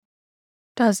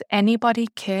Does anybody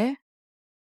care?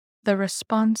 The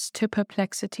Response to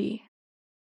Perplexity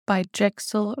by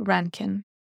Drexel Rankin.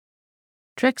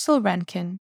 Drexel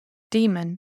Rankin,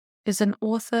 Demon, is an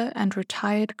author and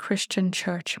retired Christian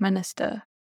church minister,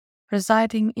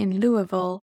 residing in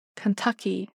Louisville,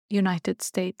 Kentucky, United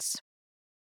States.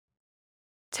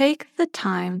 Take the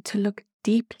time to look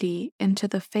deeply into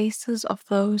the faces of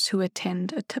those who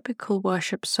attend a typical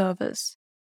worship service.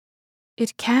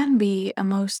 It can be a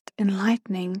most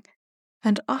enlightening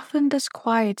and often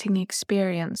disquieting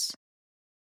experience.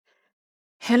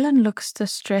 Helen looks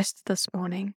distressed this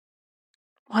morning,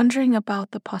 wondering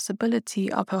about the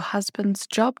possibility of her husband's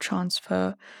job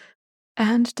transfer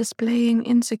and displaying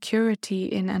insecurity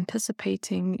in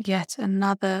anticipating yet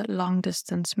another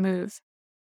long-distance move.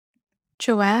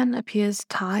 Joanne appears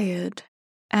tired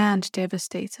and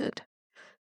devastated.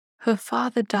 Her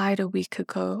father died a week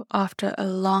ago after a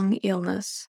long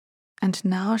illness, and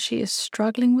now she is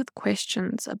struggling with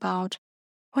questions about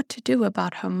what to do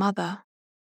about her mother.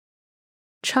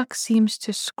 Chuck seems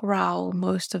to scowl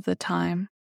most of the time.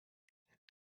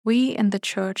 We in the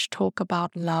church talk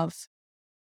about love,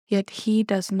 yet he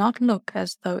does not look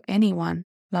as though anyone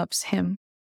loves him.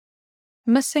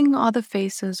 Missing are the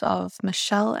faces of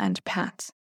Michelle and Pat,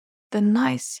 the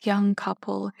nice young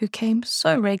couple who came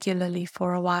so regularly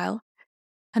for a while.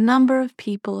 A number of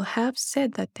people have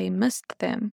said that they missed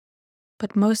them,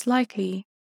 but most likely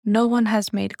no one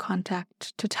has made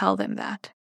contact to tell them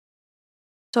that.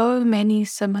 So many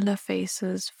similar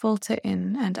faces filter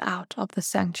in and out of the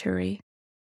sanctuary,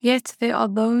 yet there are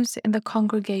those in the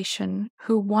congregation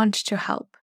who want to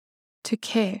help, to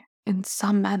care in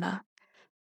some manner.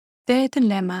 Their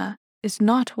dilemma is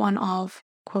not one of,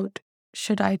 quote,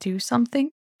 should I do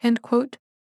something, end quote,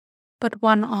 but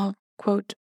one of,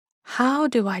 quote, how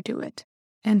do I do it,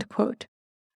 end quote.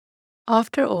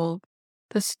 After all,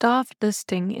 the staff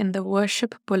listing in the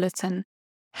worship bulletin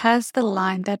has the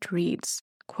line that reads,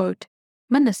 quote,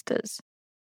 ministers,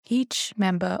 each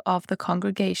member of the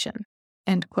congregation,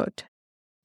 end quote.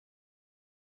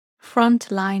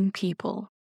 Frontline people.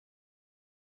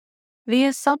 The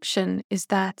assumption is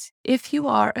that if you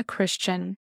are a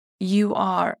Christian, you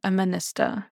are a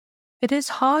minister. It is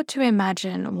hard to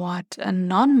imagine what a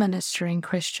non-ministering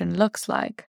Christian looks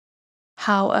like,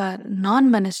 how a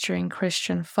non-ministering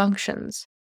Christian functions.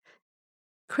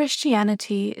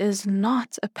 Christianity is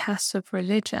not a passive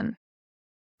religion,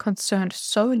 concerned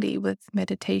solely with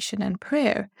meditation and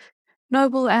prayer,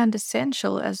 noble and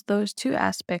essential as those two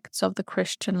aspects of the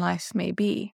Christian life may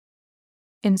be.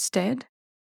 Instead,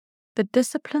 the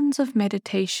disciplines of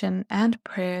meditation and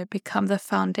prayer become the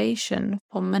foundation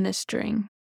for ministering.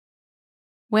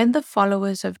 When the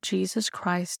followers of Jesus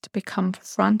Christ become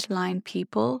frontline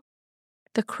people,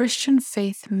 the Christian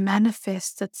faith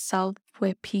manifests itself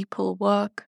where people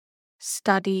work,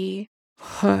 study,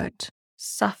 hurt,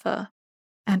 suffer,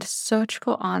 and search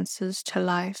for answers to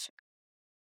life.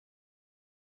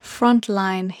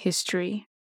 Frontline history.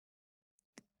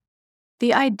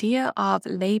 The idea of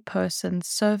laypersons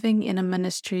serving in a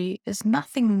ministry is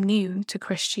nothing new to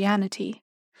Christianity.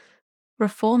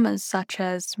 Reformers such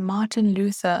as Martin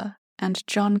Luther and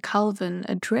John Calvin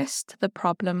addressed the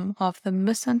problem of the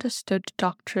misunderstood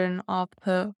doctrine of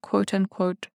the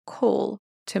quote-unquote call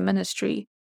to ministry.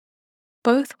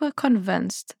 Both were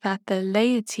convinced that the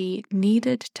laity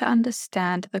needed to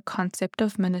understand the concept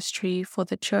of ministry for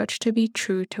the church to be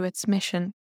true to its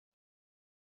mission.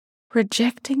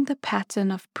 Rejecting the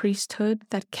pattern of priesthood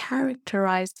that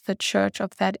characterized the church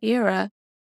of that era,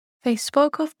 they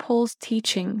spoke of Paul's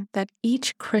teaching that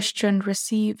each Christian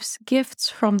receives gifts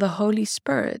from the Holy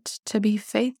Spirit to be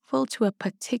faithful to a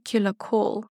particular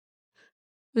call.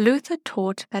 Luther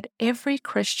taught that every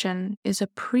Christian is a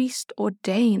priest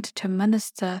ordained to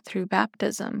minister through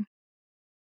baptism.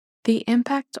 The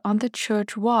impact on the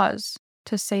church was,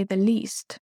 to say the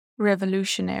least,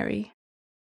 revolutionary.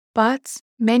 But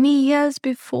many years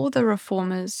before the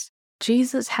Reformers,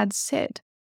 Jesus had said,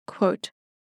 quote,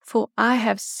 "For I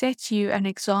have set you an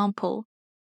example,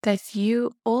 that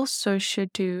you also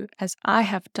should do as I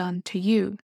have done to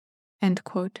you," end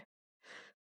quote.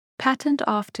 Patterned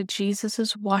after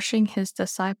Jesus' washing his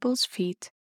disciples' feet,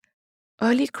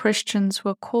 early Christians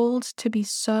were called to be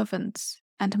servants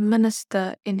and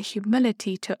minister in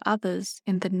humility to others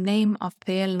in the name of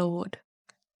their Lord.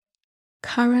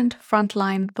 Current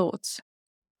frontline thoughts.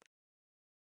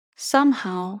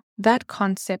 Somehow, that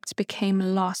concept became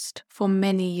lost for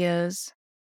many years.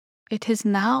 It is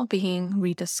now being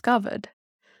rediscovered.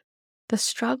 The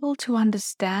struggle to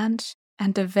understand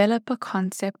and develop a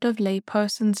concept of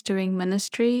laypersons doing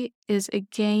ministry is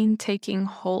again taking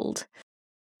hold,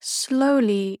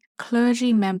 Slowly,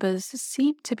 clergy members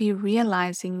seem to be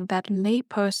realizing that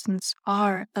laypersons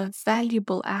are a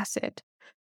valuable asset,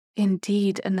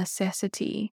 indeed a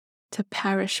necessity, to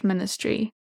parish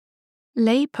ministry.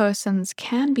 Laypersons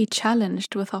can be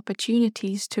challenged with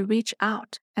opportunities to reach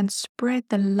out and spread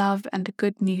the love and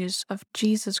good news of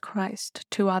Jesus Christ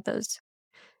to others.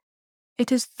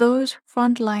 It is those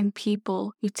frontline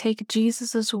people who take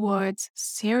Jesus' words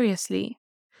seriously.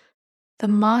 The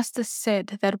Master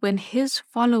said that when his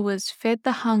followers fed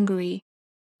the hungry,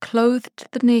 clothed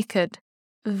the naked,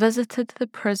 visited the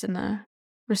prisoner,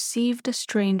 received a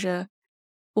stranger,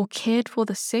 or cared for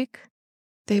the sick,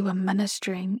 they were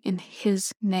ministering in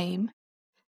his name.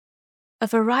 A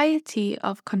variety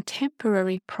of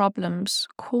contemporary problems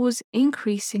cause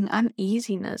increasing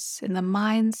uneasiness in the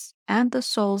minds and the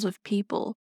souls of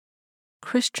people.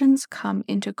 Christians come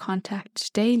into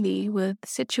contact daily with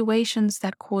situations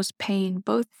that cause pain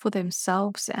both for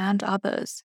themselves and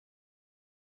others.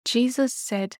 Jesus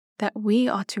said that we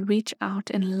are to reach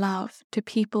out in love to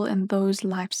people in those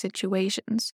life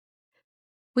situations.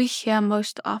 We hear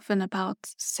most often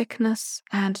about sickness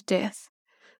and death,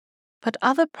 but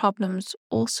other problems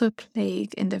also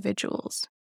plague individuals.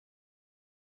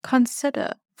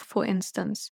 Consider, for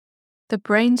instance, the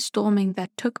brainstorming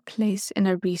that took place in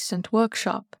a recent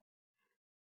workshop.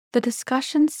 The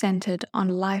discussion centered on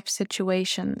life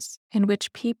situations in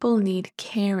which people need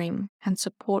caring and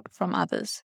support from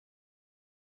others.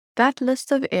 That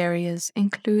list of areas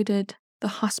included the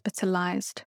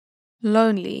hospitalized,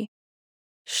 lonely,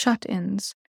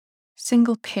 shut-ins,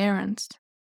 single parents,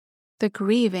 the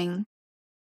grieving,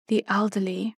 the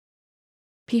elderly,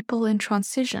 people in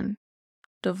transition,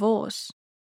 divorce,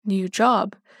 new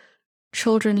job,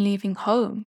 children leaving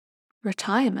home,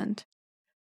 retirement,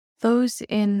 those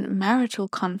in marital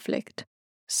conflict,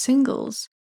 singles,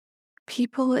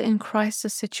 people in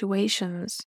crisis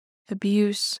situations,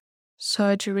 abuse,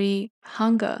 surgery,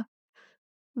 hunger,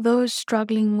 those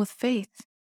struggling with faith,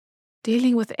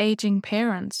 dealing with aging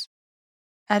parents,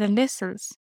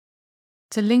 adolescents,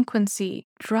 delinquency,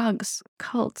 drugs,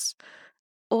 cults,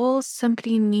 all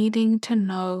simply needing to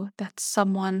know that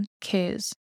someone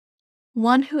cares.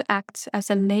 One who acts as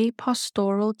a lay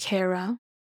pastoral carer,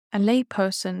 a lay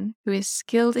person who is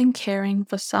skilled in caring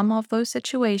for some of those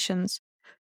situations,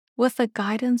 with the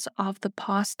guidance of the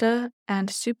pastor and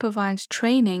supervised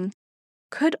training,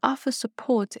 could offer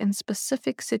support in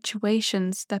specific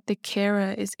situations that the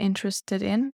carer is interested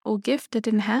in or gifted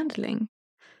in handling.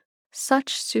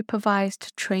 Such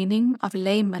supervised training of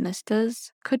lay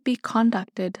ministers could be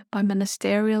conducted by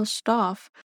ministerial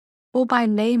staff or by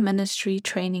lay ministry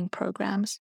training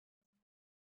programs.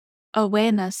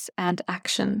 Awareness and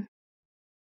action.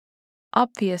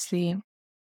 Obviously,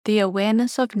 the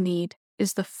awareness of need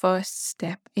is the first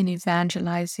step in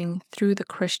evangelizing through the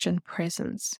Christian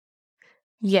presence.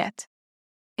 Yet,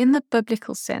 in the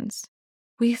biblical sense,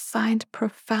 we find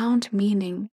profound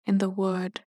meaning in the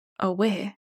word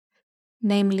aware.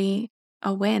 Namely,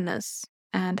 awareness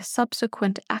and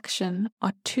subsequent action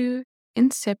are two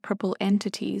inseparable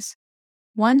entities.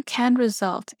 One can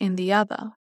result in the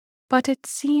other, but it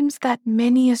seems that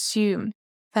many assume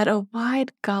that a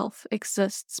wide gulf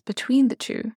exists between the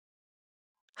two.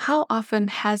 How often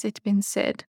has it been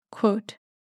said, quote,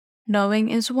 knowing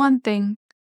is one thing,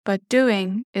 but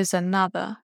doing is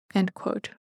another, end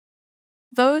quote.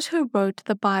 Those who wrote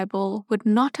the Bible would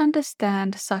not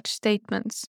understand such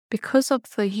statements because of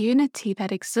the unity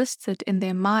that existed in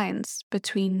their minds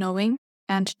between knowing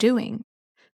and doing.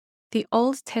 The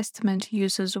Old Testament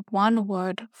uses one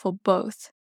word for both.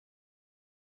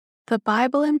 The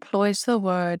Bible employs the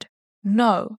word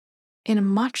know in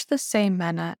much the same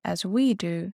manner as we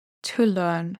do to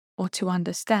learn or to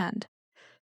understand.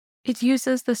 It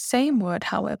uses the same word,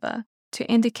 however, to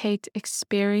indicate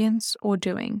experience or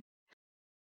doing.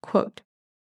 Quote,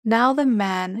 now the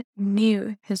man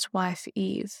knew his wife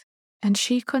Eve, and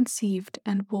she conceived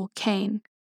and bore Cain.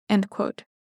 End quote.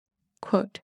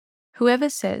 Quote, whoever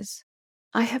says,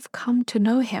 I have come to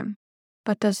know him,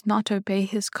 but does not obey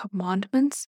his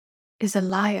commandments, is a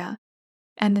liar,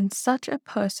 and in such a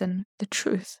person the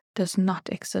truth does not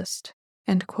exist.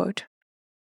 End quote.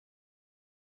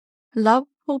 Love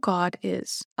for God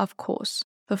is, of course,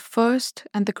 the first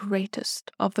and the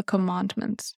greatest of the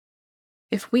commandments.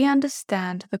 If we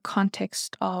understand the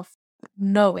context of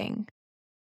knowing,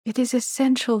 it is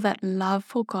essential that love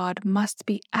for God must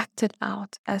be acted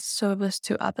out as service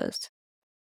to others.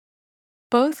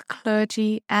 Both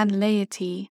clergy and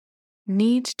laity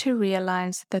need to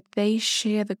realize that they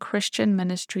share the Christian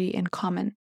ministry in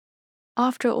common.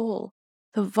 After all,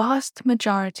 the vast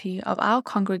majority of our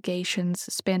congregations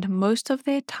spend most of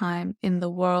their time in the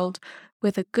world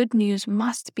where the good news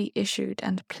must be issued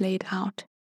and played out.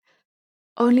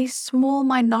 Only small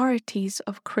minorities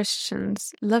of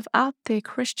Christians live out their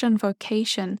Christian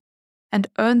vocation and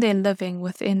earn their living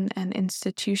within an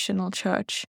institutional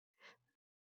church.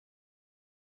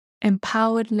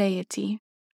 Empowered laity.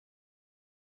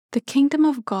 The kingdom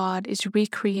of God is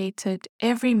recreated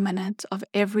every minute of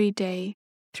every day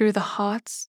through the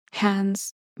hearts,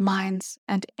 hands, minds,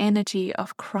 and energy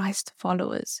of Christ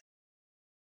followers.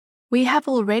 We have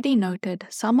already noted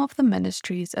some of the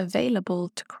ministries available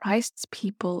to Christ's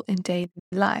people in daily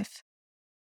life.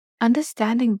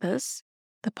 Understanding this,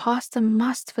 the pastor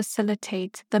must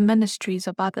facilitate the ministries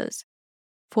of others.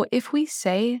 For if we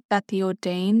say that the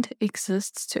ordained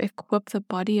exists to equip the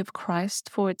body of Christ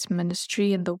for its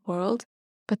ministry in the world,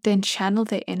 but then channel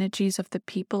the energies of the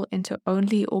people into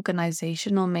only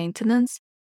organizational maintenance,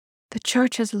 the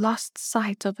church has lost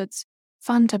sight of its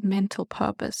fundamental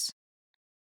purpose.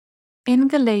 In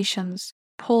Galatians,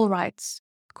 Paul writes,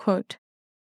 quote,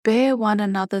 "Bear one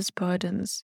another's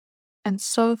burdens, and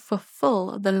so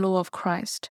fulfill the law of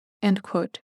Christ." End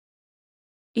quote.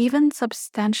 Even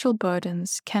substantial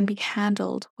burdens can be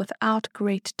handled without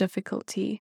great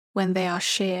difficulty when they are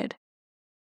shared.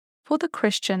 For the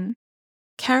Christian,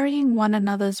 carrying one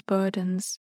another's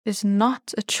burdens is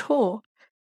not a chore,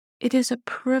 it is a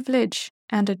privilege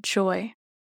and a joy.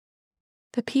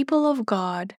 The people of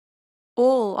God,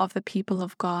 all of the people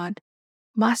of God,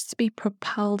 must be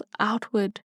propelled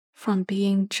outward from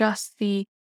being just the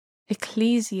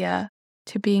ecclesia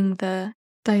to being the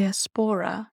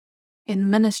diaspora in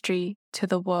ministry to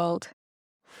the world.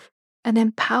 An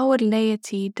empowered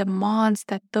laity demands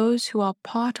that those who are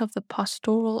part of the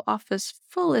pastoral office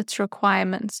fill its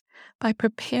requirements by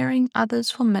preparing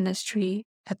others for ministry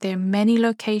at their many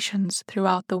locations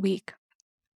throughout the week.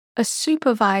 A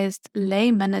supervised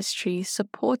lay ministry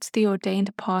supports the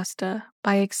ordained pastor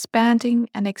by expanding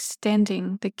and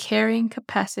extending the carrying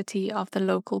capacity of the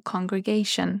local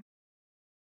congregation.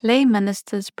 Lay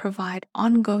ministers provide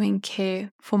ongoing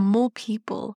care for more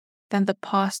people than the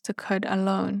pastor could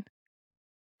alone.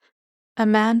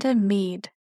 Amanda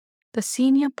Mead, the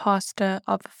senior pastor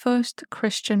of First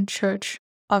Christian Church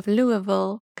of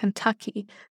Louisville, Kentucky,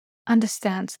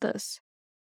 understands this.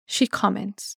 She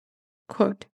comments,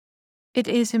 quote, "It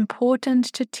is important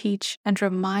to teach and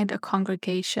remind a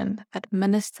congregation that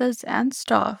ministers and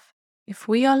staff, if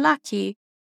we are lucky,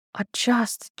 are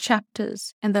just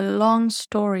chapters in the long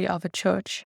story of a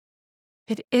church.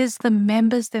 It is the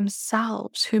members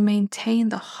themselves who maintain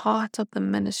the heart of the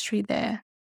ministry there.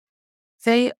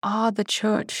 They are the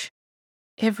church.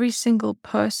 Every single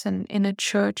person in a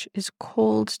church is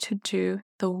called to do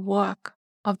the work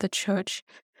of the church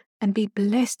and be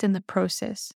blessed in the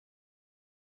process.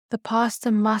 The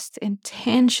pastor must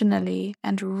intentionally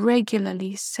and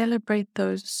regularly celebrate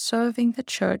those serving the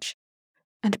church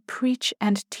and preach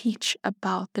and teach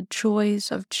about the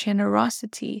joys of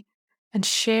generosity and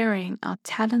sharing our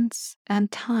talents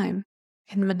and time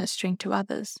in ministering to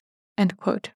others." End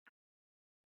quote.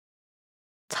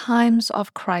 Times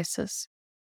of crisis.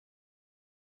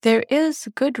 There is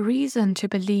good reason to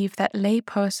believe that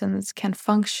laypersons can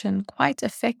function quite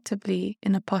effectively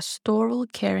in a pastoral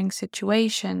caring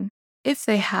situation if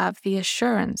they have the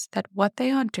assurance that what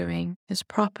they are doing is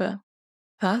proper.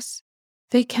 Thus,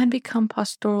 they can become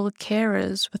pastoral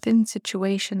carers within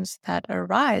situations that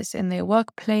arise in their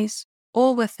workplace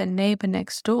or with the neighbor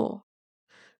next door.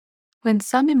 When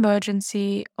some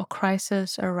emergency or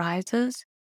crisis arises,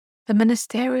 the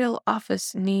ministerial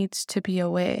office needs to be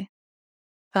aware.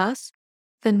 Thus,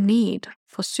 the need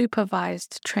for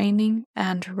supervised training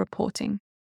and reporting.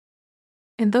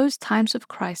 In those times of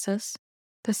crisis,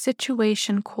 the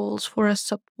situation calls for a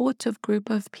supportive group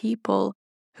of people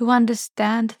who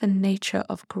understand the nature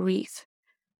of grief,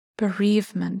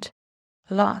 bereavement,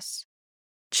 loss,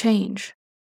 change,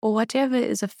 or whatever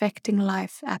is affecting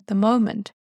life at the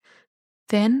moment.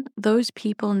 Then those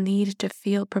people need to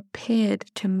feel prepared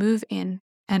to move in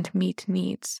and meet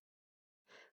needs.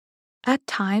 At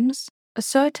times, a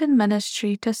certain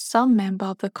ministry to some member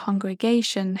of the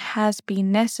congregation has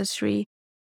been necessary,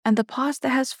 and the pastor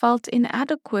has felt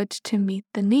inadequate to meet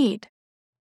the need.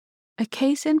 A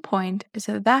case in point is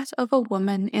that of a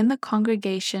woman in the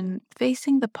congregation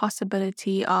facing the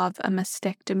possibility of a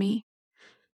mastectomy.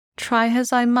 Try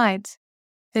as I might,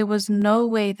 there was no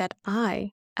way that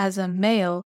I, as a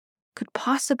male, could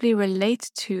possibly relate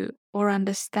to or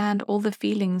understand all the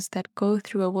feelings that go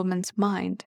through a woman's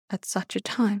mind at such a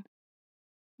time.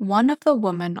 One of the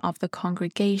women of the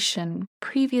congregation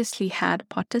previously had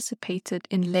participated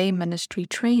in lay ministry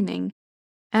training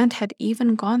and had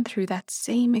even gone through that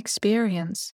same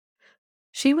experience.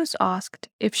 She was asked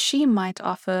if she might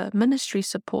offer ministry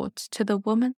support to the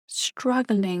woman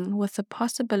struggling with the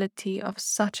possibility of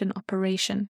such an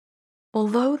operation.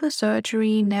 Although the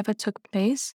surgery never took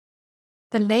place,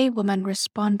 the laywoman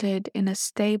responded in a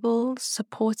stable,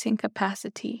 supporting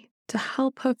capacity to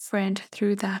help her friend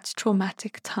through that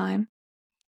traumatic time.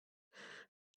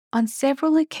 On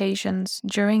several occasions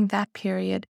during that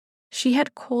period, she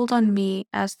had called on me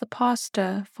as the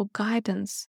pastor for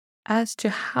guidance as to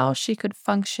how she could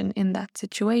function in that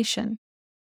situation.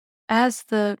 As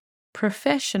the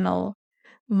professional,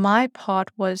 my part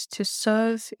was to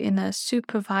serve in a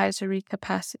supervisory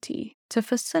capacity to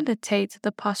facilitate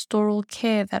the pastoral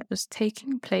care that was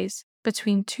taking place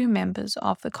between two members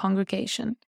of the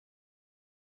congregation.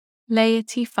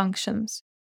 Laity functions.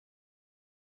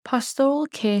 Pastoral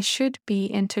care should be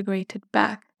integrated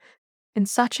back in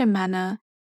such a manner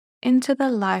into the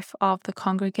life of the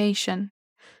congregation.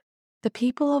 The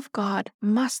people of God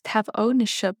must have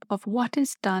ownership of what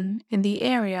is done in the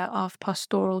area of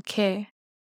pastoral care.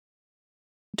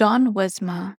 Don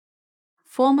Wismer,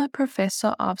 former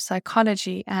professor of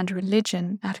psychology and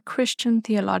religion at Christian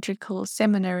Theological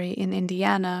Seminary in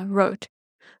Indiana, wrote,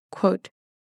 quote,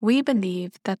 "We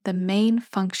believe that the main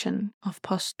function of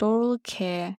pastoral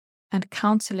care and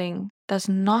counseling does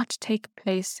not take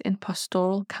place in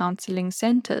pastoral counseling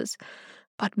centers,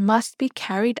 but must be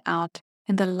carried out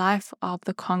in the life of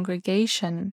the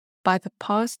congregation by the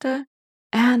pastor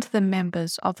and the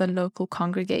members of the local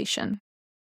congregation.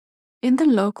 In the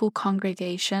local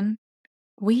congregation,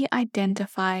 we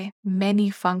identify many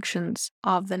functions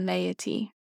of the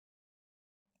laity: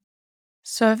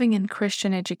 serving in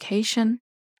Christian education,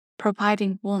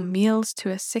 providing warm meals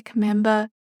to a sick member,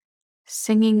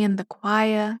 singing in the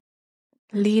choir,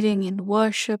 leading in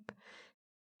worship,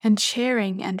 and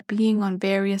chairing and being on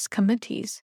various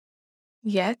committees.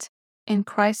 Yet, in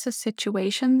crisis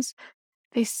situations,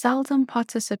 they seldom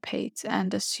participate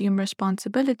and assume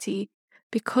responsibility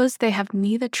because they have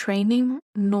neither training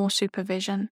nor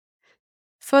supervision.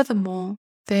 Furthermore,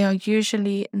 they are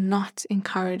usually not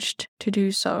encouraged to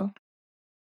do so.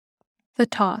 The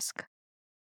task.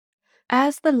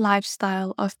 As the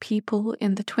lifestyle of people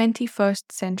in the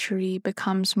 21st century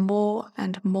becomes more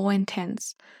and more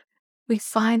intense, we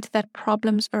find that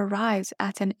problems arise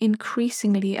at an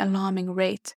increasingly alarming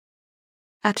rate.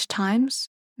 At times,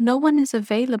 no one is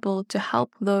available to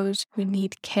help those who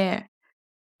need care,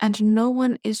 and no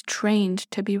one is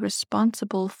trained to be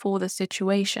responsible for the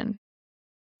situation.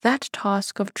 That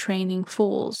task of training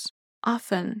falls,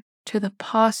 often, to the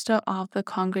pastor of the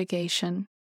congregation.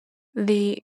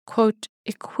 The, quote,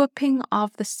 equipping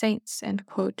of the saints, end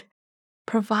quote,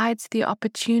 provides the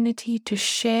opportunity to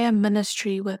share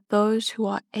ministry with those who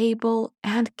are able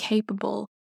and capable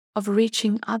of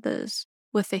reaching others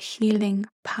with the healing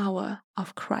power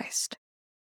of Christ.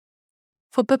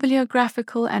 For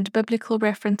bibliographical and biblical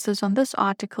references on this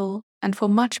article, and for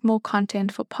much more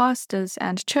content for pastors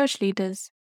and church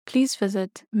leaders, please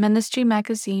visit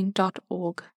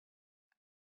ministrymagazine.org.